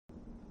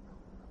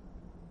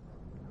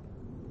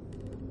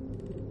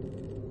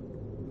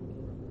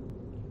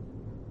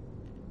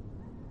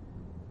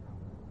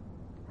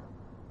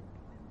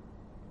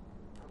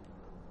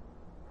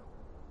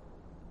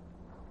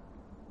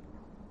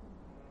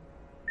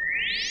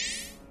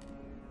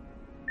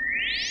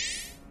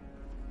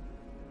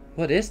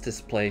What is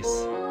this place?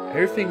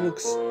 Everything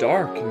looks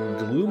dark and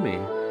gloomy.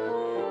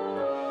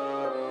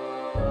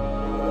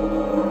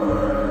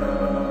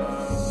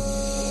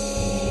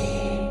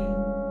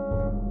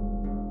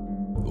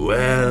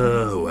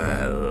 Well,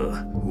 well,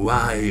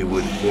 why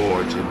would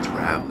fortune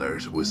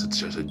travelers visit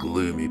such a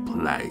gloomy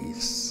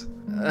place?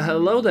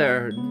 Hello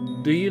there.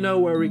 Do you know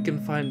where we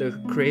can find the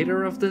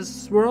creator of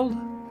this world?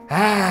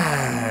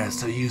 Ah,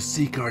 so you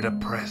seek our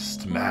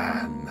depressed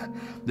man.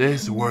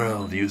 This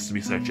world used to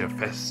be such a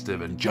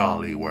festive and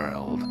jolly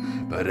world,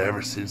 but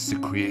ever since the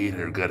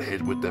creator got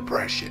hit with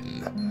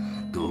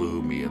depression,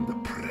 gloomy and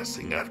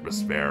depressing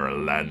atmosphere our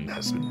land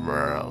has been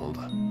whirled.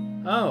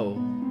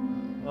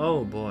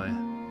 Oh boy.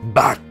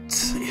 But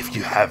if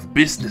you have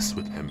business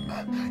with him,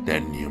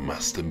 then you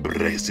must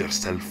embrace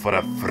yourself for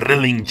a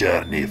thrilling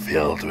journey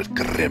filled with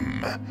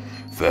grim.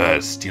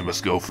 First, you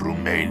must go through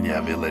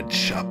Mania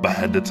Village, up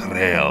ahead the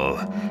trail,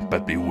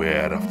 but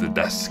beware of the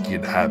dusky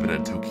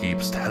inhabitant who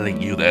keeps telling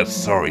you their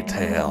sorry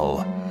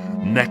tale.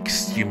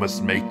 Next, you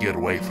must make your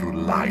way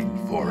through Line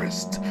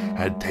Forest,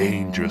 a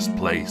dangerous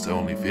place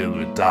only filled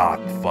with dark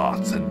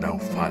thoughts and no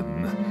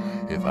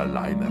fun. If a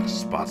liner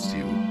spots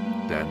you,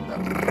 then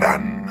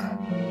run.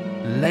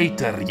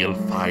 Later, you'll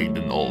find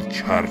an old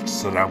church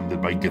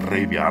surrounded by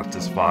graveyards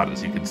as far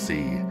as you can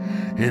see.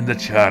 In the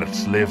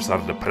church lives our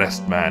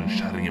depressed man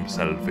shutting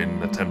himself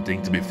in,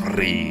 attempting to be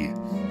free.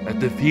 At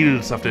the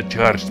fields of the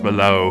church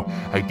below,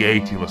 a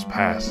gate you must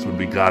pass will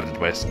be guarded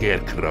by a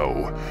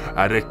scarecrow.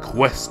 A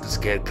request the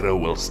scarecrow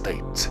will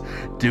state.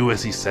 Do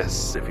as he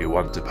says if you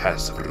want to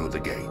pass through the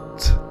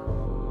gate.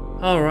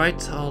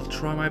 Alright, I'll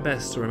try my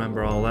best to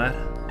remember all that.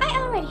 I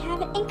already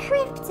have it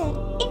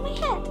encrypted in my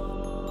head.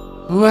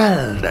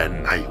 Well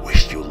then, I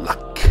wish you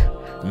luck.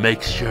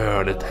 Make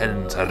sure the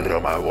tense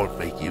aroma won't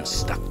make you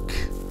stuck.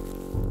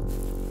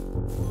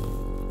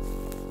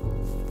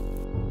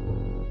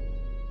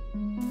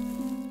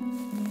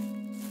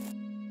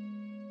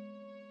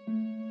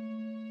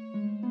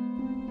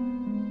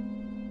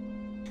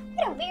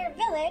 What a weird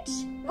village.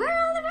 Where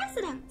are all the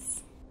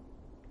residents?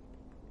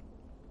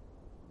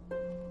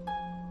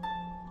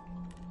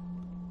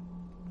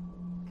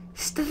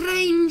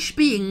 Strange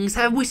beings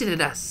have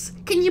visited us.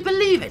 Can you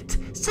believe it?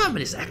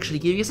 Someone is actually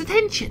giving us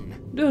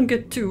attention. Don't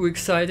get too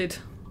excited.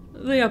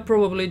 They are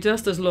probably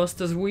just as lost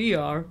as we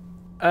are.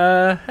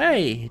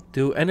 Hey,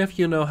 do any of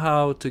you know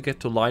how to get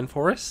to Line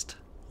Forest?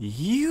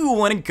 You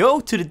want to go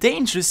to the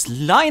dangerous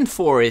Line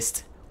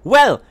Forest?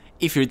 Well,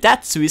 if you're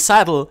that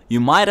suicidal,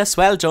 you might as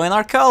well join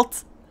our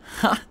cult.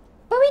 But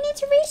we need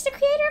to reach the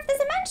creator of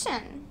this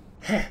dimension.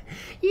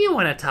 You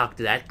want to talk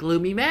to that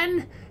gloomy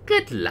man?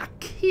 Good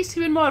luck. He's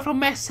even more of a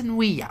mess than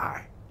we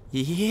are.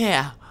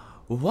 Yeah,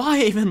 why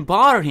even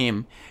bother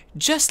him?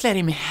 Just let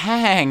him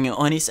hang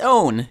on his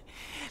own.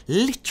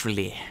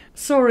 Literally.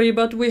 Sorry,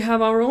 but we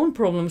have our own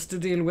problems to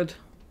deal with.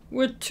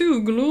 We're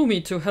too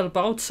gloomy to help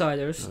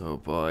outsiders. Oh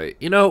boy.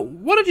 You know,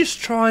 why don't you just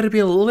try to be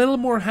a little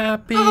more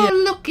happy? Oh,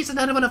 look, it's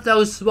another one of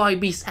those why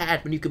be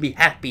sad when you can be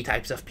happy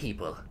types of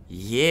people.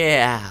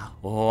 Yeah,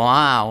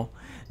 wow.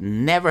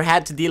 Never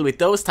had to deal with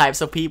those types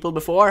of people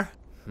before.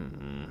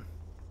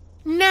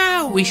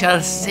 Now we shall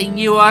sing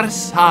you our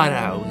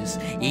sorrows,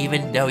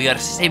 even though your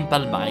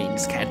simple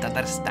minds can't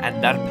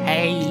understand our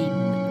pain.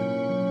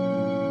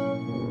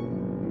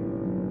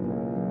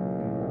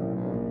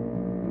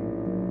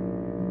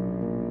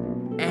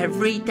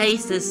 Every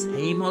day's the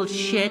same old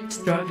shit.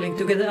 Struggling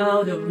to get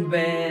out of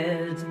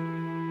bed.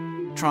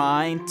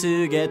 Trying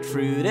to get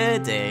through the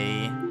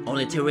day.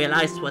 Only to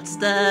realize what's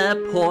the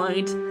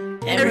point.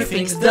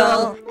 Everything's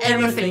dull,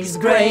 everything's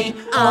grey.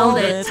 All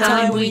the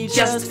time we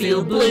just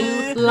feel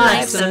blue.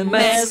 Life's a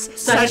mess,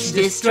 such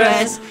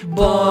distress.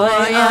 Boy,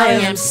 I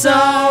am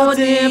so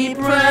depressed.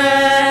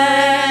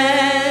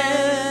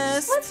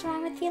 What's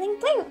wrong with feeling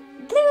blue?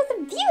 Blue is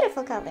a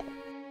beautiful color.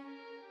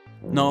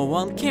 No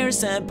one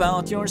cares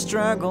about your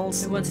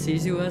struggles. No one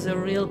sees you as a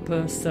real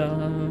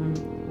person.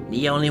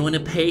 The only one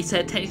who pays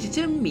attention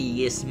to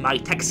me is my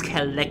tax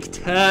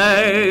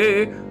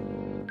collector.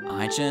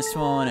 I just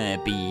wanna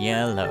be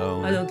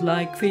alone. I don't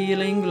like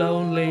feeling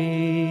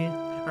lonely.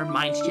 Our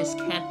minds just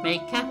can't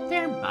make up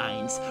their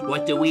minds.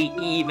 What do we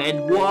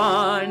even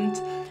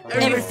want?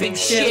 Everything's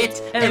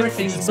shit,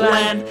 everyth's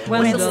bland.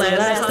 When's the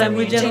last time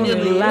we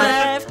genuinely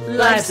laughed?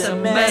 Life's a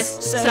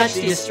mess, such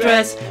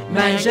distress.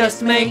 Man,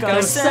 just make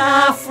our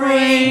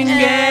suffering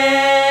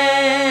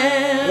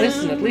end.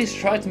 Listen, at least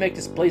try to make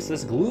this place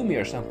less gloomy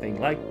or something.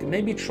 Like,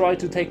 maybe try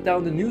to take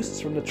down the nuisance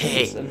from the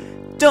trees and...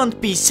 Don't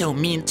be so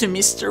mean to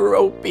Mr.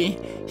 Ropey.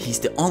 He's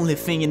the only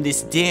thing in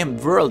this damn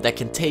world that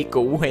can take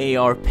away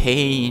our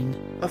pain.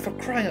 Oh, for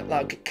crying out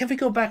loud, can we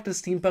go back to the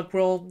steampunk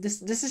world?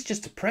 This is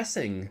just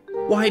depressing.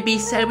 Why be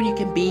sad when you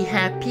can be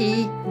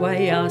happy? Why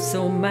are you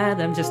so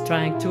mad? I'm just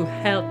trying to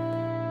help.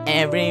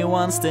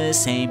 Everyone's the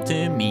same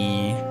to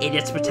me.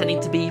 Idiots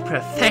pretending to be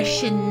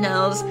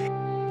professionals.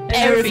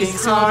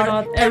 Everything's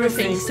hard,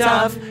 everything's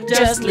tough.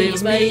 Just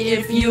leave me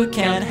if you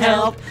can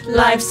help.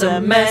 Life's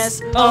a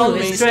mess,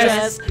 always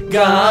stress.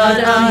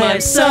 God, I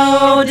am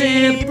so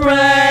depressed.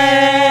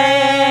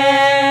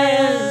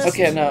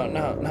 Okay, no,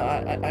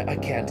 I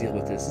can't deal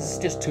with this. This is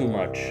just too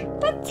much.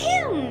 But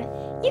Tim,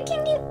 you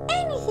can do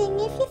anything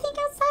if you think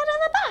outside of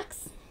the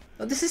box.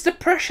 This is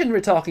depression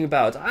we're talking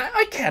about.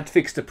 I can't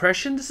fix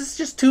depression. This is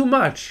just too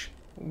much.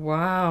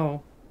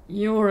 Wow,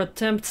 your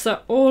attempts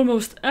are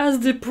almost as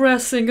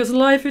depressing as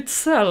life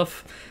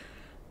itself.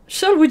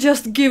 Shall we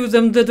just give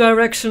them the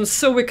directions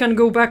so we can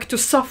go back to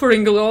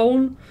suffering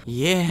alone?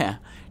 Yeah,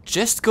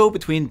 just go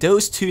between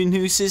those two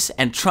nooses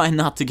and try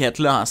not to get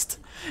lost.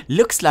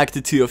 Looks like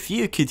the two of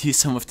you could use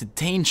some of the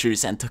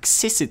dangers and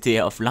toxicity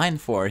of Line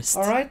Forest.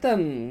 Alright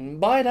then,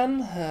 bye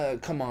then.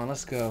 Come on,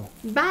 let's go.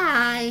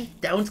 Bye.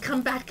 Don't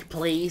come back,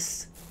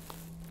 please.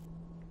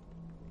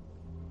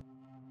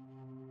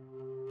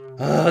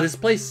 This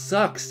place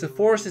sucks. The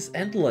forest is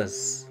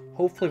endless.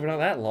 Hopefully we're not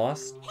that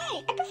lost.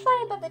 Hey, I could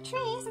fly above the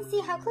trees and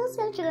see how close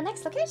we are to the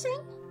next location.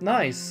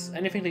 Nice.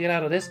 Anything to get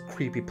out of this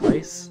creepy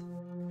place?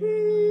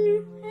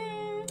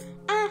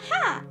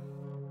 Aha!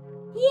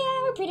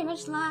 Yeah, we're pretty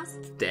much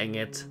lost. Dang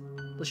it.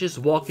 Let's just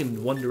walk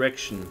in one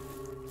direction.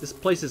 This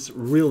place is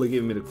really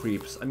giving me the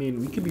creeps. I mean,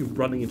 we could be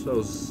running into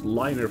those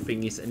liner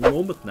thingies any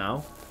moment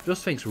now.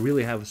 Those things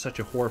really have such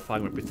a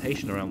horrifying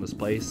reputation around this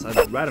place.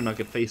 I'd rather not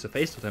get face to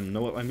face with them.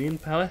 Know what I mean,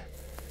 Pelle?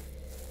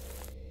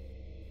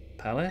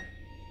 Pelle?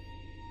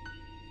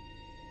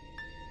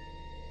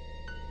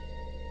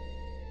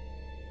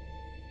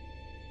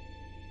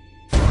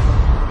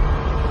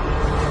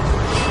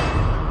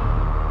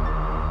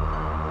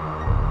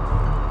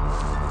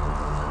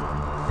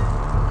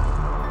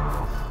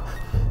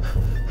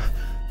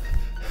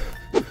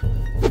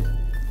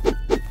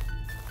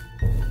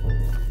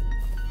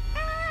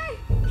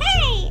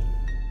 Hey!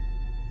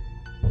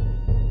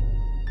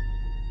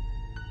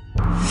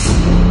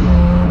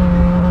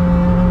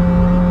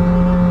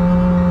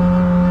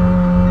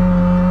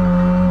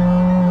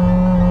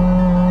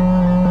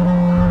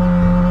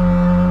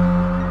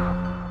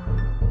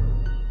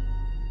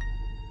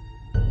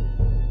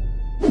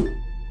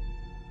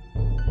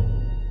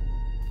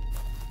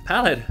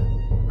 Pallid,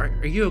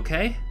 are you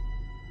okay?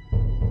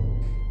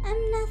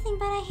 I'm nothing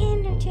but a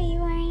hinder to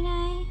you, aren't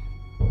I?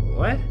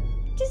 What?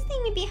 Just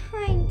leave me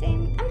behind,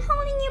 Tim. I'm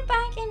holding you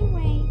back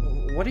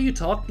anyway. What are you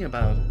talking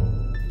about?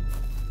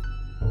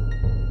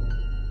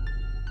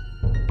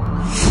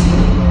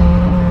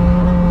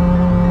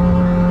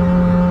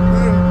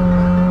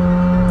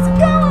 So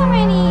go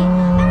already!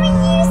 I'm a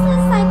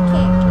useless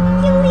sidekick.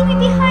 You'll leave me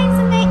behind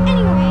someday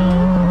anyway.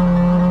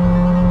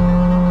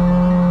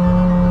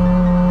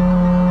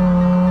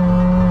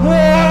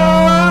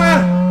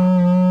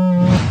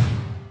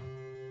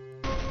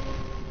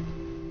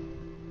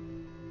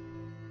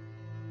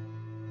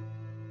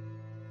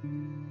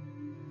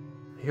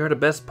 You're the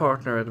best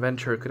partner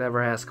adventure could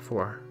ever ask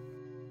for.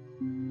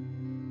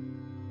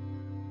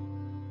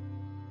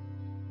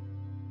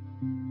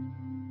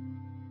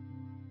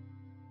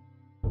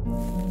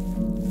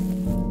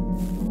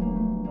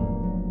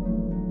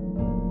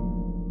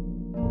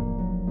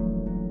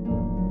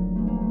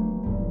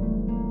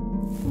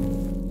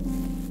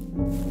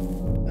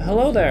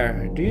 Hello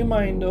there. Do you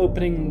mind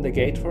opening the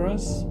gate for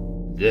us?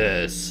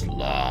 This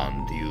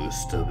land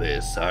used to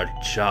be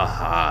such a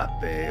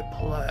happy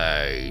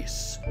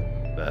place,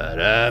 but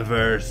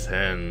ever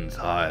since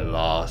I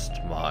lost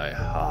my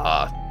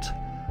hat,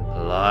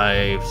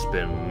 life's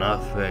been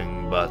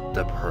nothing but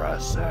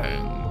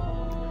depressing.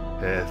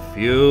 If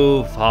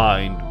you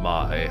find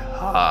my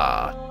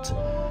hat,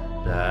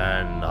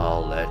 then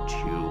I'll let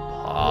you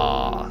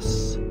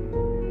pass.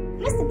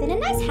 Must have been a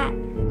nice hat.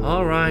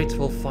 Alright,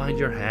 we'll find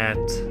your hat.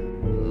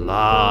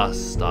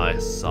 Last I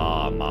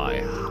saw my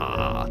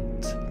hat,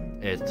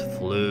 it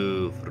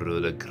flew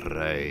through the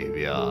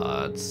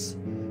graveyards.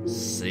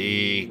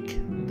 Seek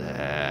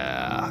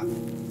there.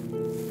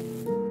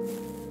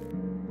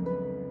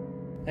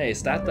 Hey,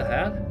 is that the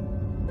hat?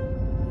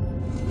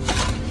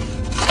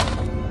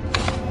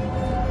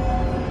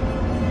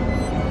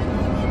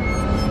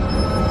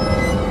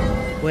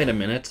 Wait a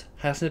minute,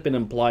 hasn't it been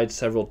implied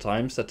several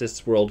times that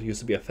this world used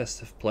to be a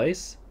festive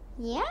place?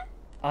 Yeah?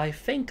 I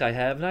think I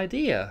have an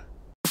idea.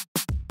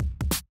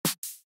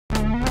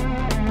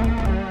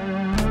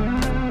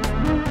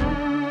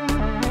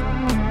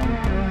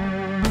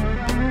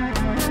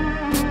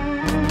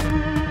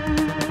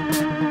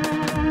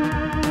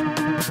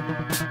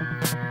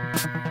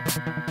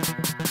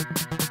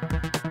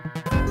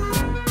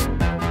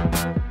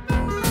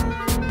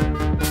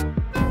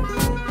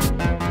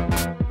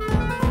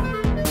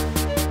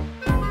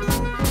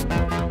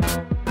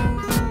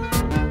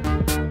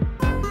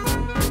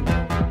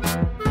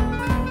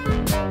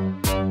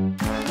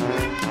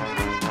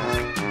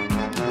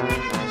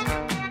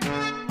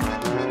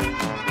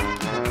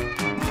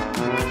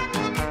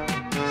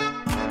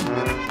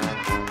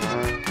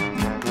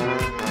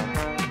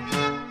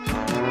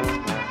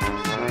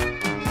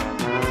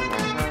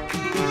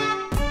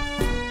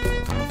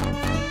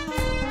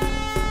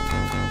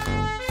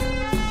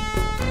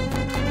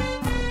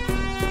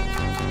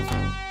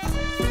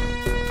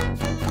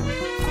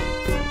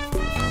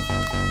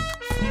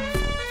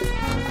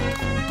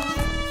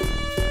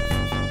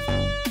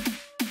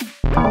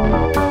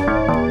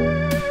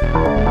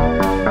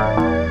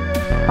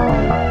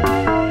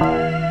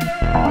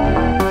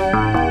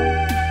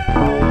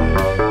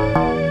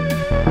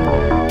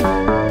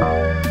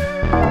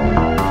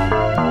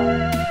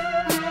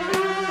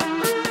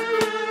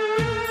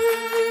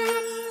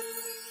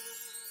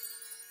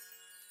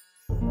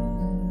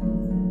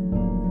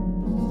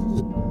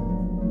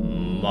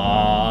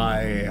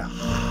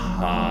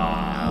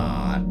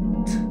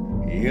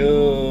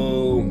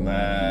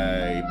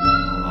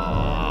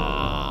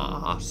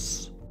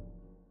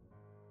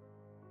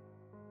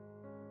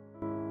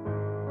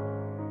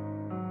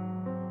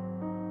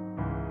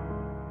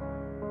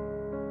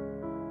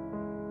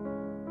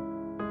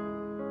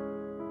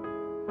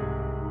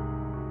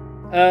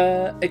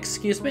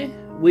 Excuse me?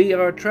 We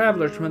are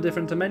travelers from a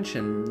different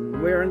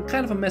dimension. We're in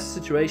kind of a messy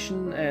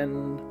situation,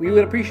 and we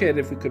would appreciate it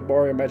if we could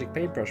borrow your magic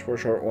paintbrush for a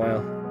short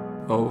while.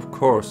 Oh, of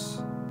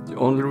course. The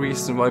only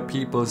reason why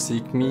people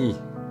seek me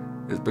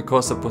is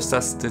because I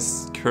possess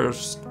this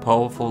cursed,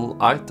 powerful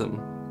item.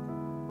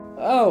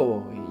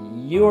 Oh,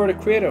 you are the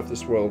creator of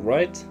this world,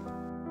 right?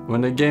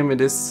 When they gave me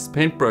this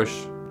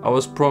paintbrush, I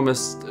was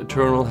promised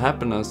eternal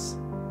happiness.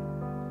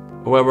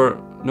 However,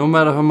 no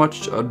matter how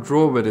much I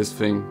draw with this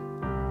thing,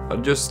 I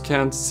just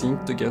can't seem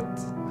to get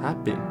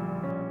happy.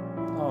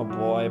 Oh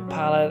boy,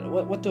 Palette,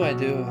 what do I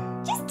do?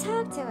 Just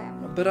talk to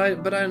him. But I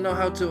don't know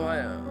how to.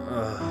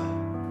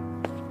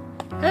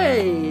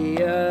 Hey,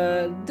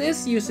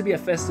 this used to be a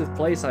festive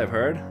place, I've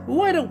heard.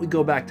 Why don't we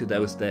go back to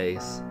those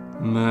days?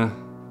 Meh,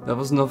 that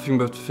was nothing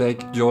but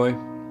fake joy.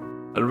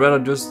 I'd rather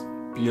just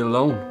be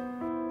alone.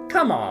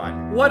 Come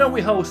on, why don't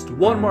we host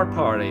one more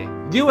party?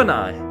 You and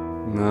I.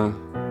 Nah,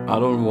 I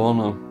don't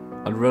wanna.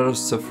 I'd rather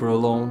suffer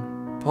alone.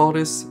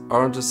 Parties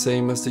aren't the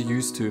same as they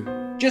used to.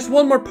 Just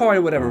one more party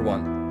with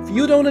everyone. If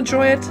you don't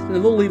enjoy it,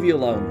 then we'll leave you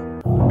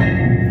alone.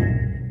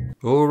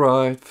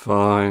 Alright,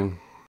 fine.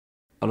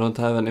 I don't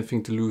have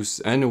anything to lose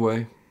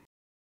anyway.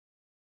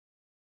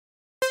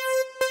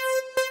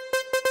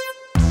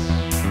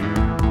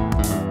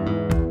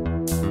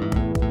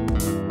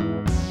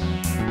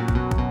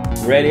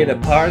 Ready to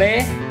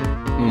party?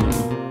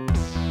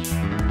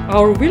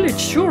 Our village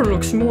sure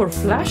looks more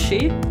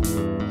flashy.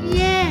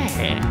 Yeah.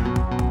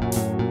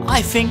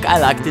 I think I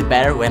liked it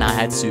better when I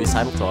had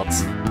suicidal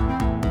thoughts.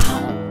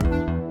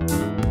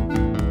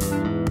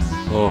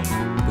 Oh,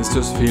 this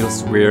just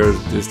feels weird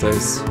these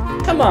days.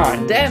 Come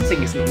on,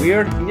 dancing isn't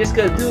weird. You just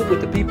gotta do it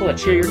with the people that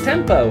share your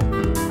tempo.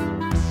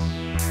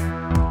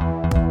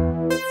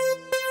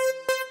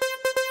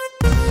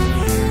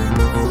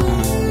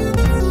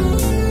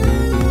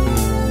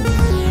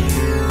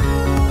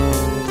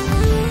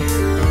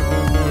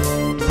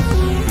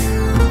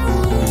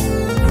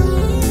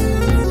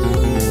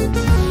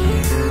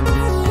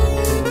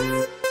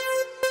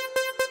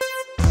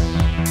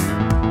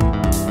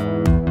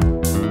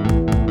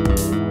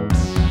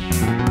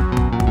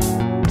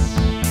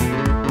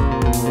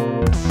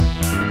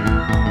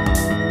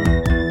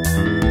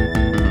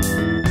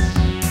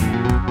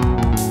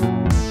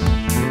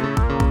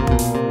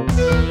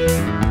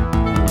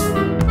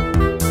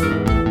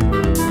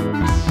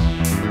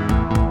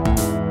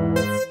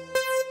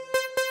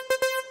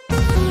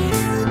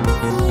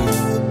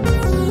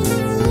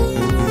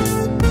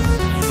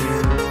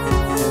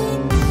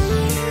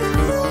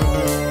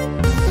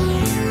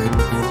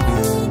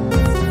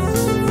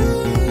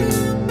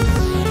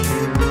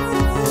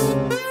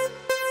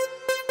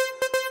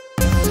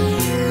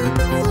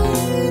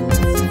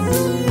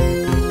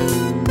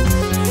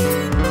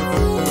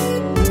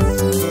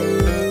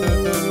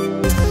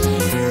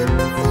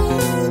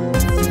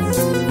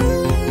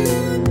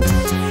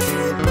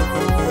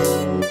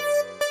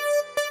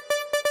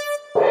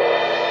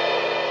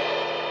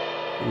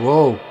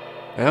 Whoa,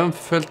 I haven't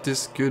felt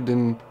this good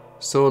in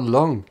so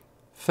long.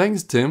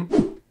 Thanks, Tim.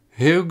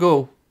 Here you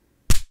go.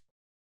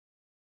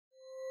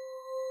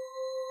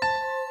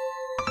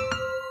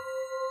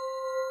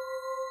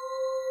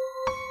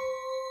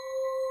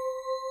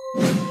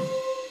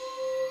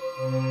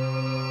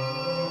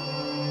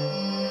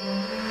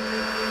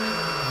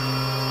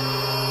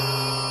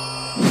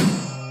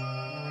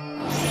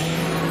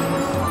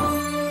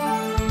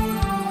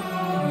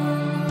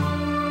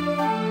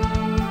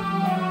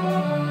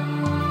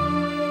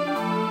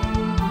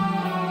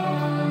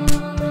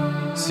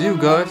 See you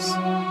guys.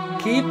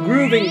 Keep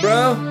grooving,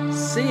 bro.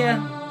 See ya.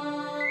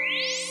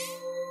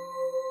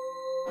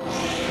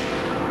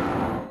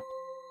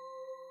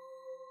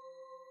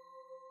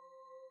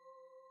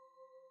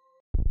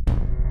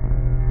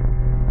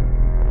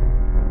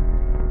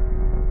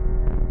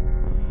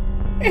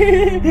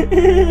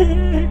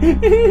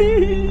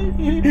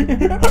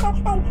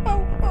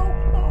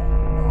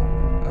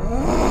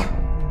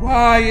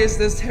 Why is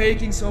this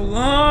taking so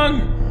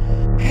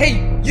long?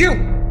 Hey, you!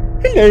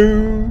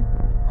 Hello.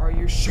 Are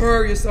you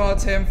sure you saw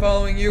Tim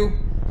following you?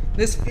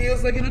 This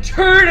feels like an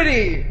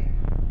eternity!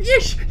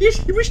 Yes,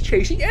 he was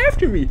chasing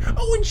after me.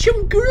 Oh, and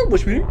some girl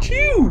was with him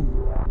too.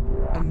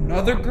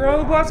 Another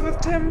girl was with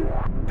Tim?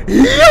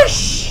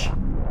 Yes!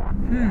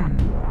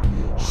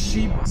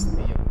 She must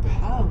be a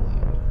pallet.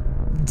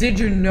 Did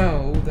you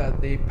know that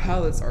the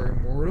pallets are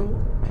immortal?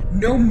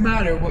 No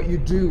matter what you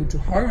do to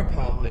harm a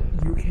pallet,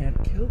 you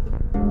can't kill them.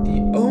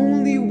 The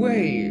only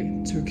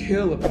way to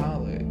kill a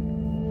pallet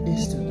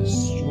is to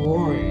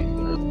destroy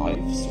their life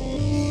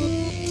source.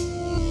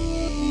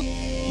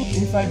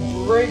 If I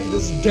break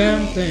this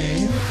damn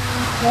thing,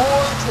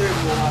 poor Tim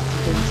will have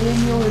to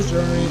continue his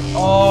journey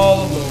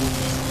all alone.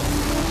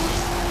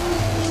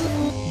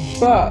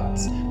 But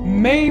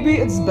maybe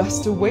it's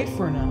best to wait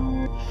for now.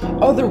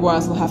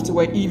 Otherwise, I'll have to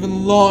wait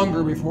even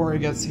longer before he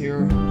gets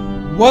here.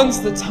 Once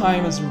the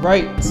time is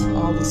right,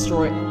 I'll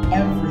destroy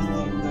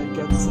everything that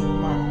gets in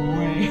my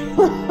way. me.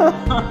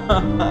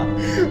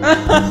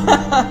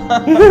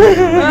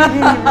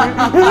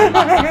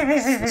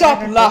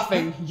 Stop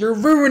laughing. You're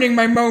ruining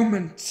my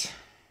moment.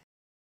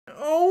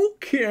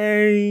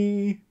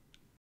 Okay.